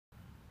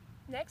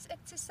Next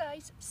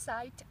exercise,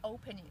 side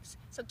openings.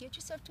 So get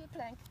yourself to a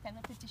plank, 10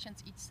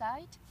 repetitions each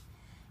side.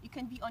 You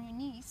can be on your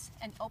knees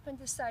and open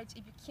the sides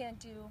if you can't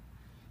do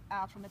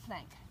from a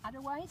plank.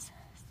 Otherwise,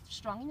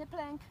 strong in the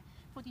plank,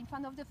 foot in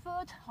front of the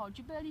foot, hold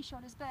your belly,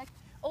 shoulders back,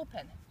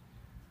 open,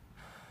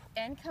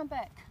 and come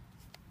back.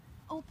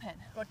 Open,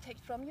 rotate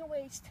from your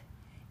waist,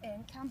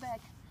 and come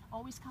back.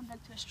 Always come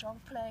back to a strong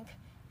plank.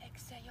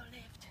 Exhale,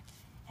 lift,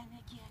 and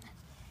again.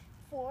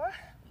 4,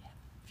 we have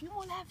a few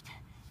more left,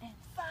 and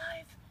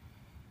 5,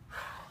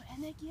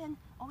 and again.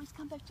 Always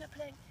come back to a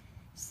plank.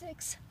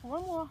 6,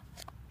 1 more,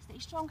 stay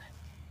strong.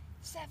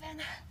 7,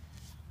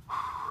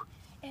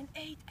 and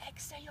 8,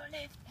 exhale,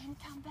 lift, and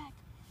come back.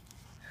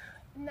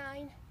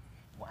 9,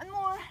 1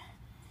 more,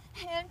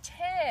 and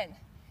 10.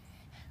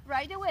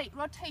 Right away,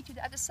 rotate to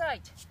the other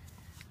side.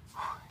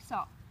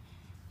 So,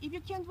 if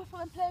you can't do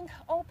from a plank,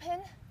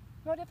 open,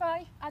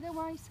 modify,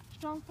 otherwise,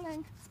 strong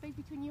plank, space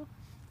between your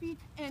feet,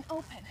 and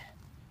open.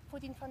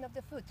 Foot in front of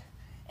the foot,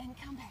 and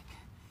come back.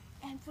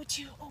 And for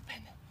 2,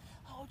 open.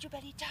 Hold your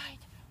belly tight,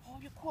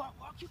 hold your core,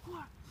 work your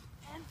core.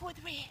 And for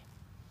 3,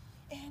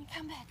 and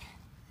come back.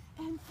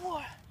 And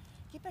 4,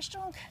 keep it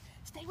strong,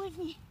 stay with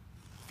me,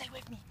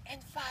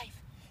 and 5,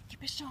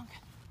 keep it strong.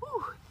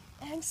 Woo.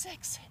 And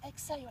 6,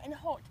 exhale, and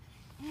hold,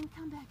 and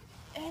come back.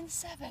 And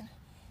 7,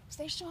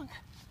 stay strong.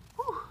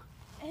 Woo.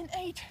 And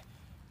 8,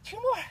 2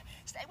 more,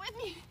 stay with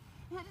me.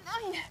 And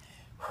 9,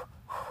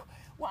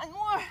 1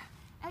 more.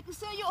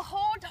 Exhale,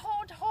 hold,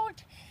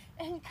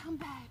 and come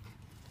back.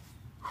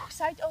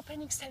 Side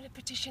openings, 10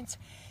 repetitions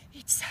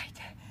each side.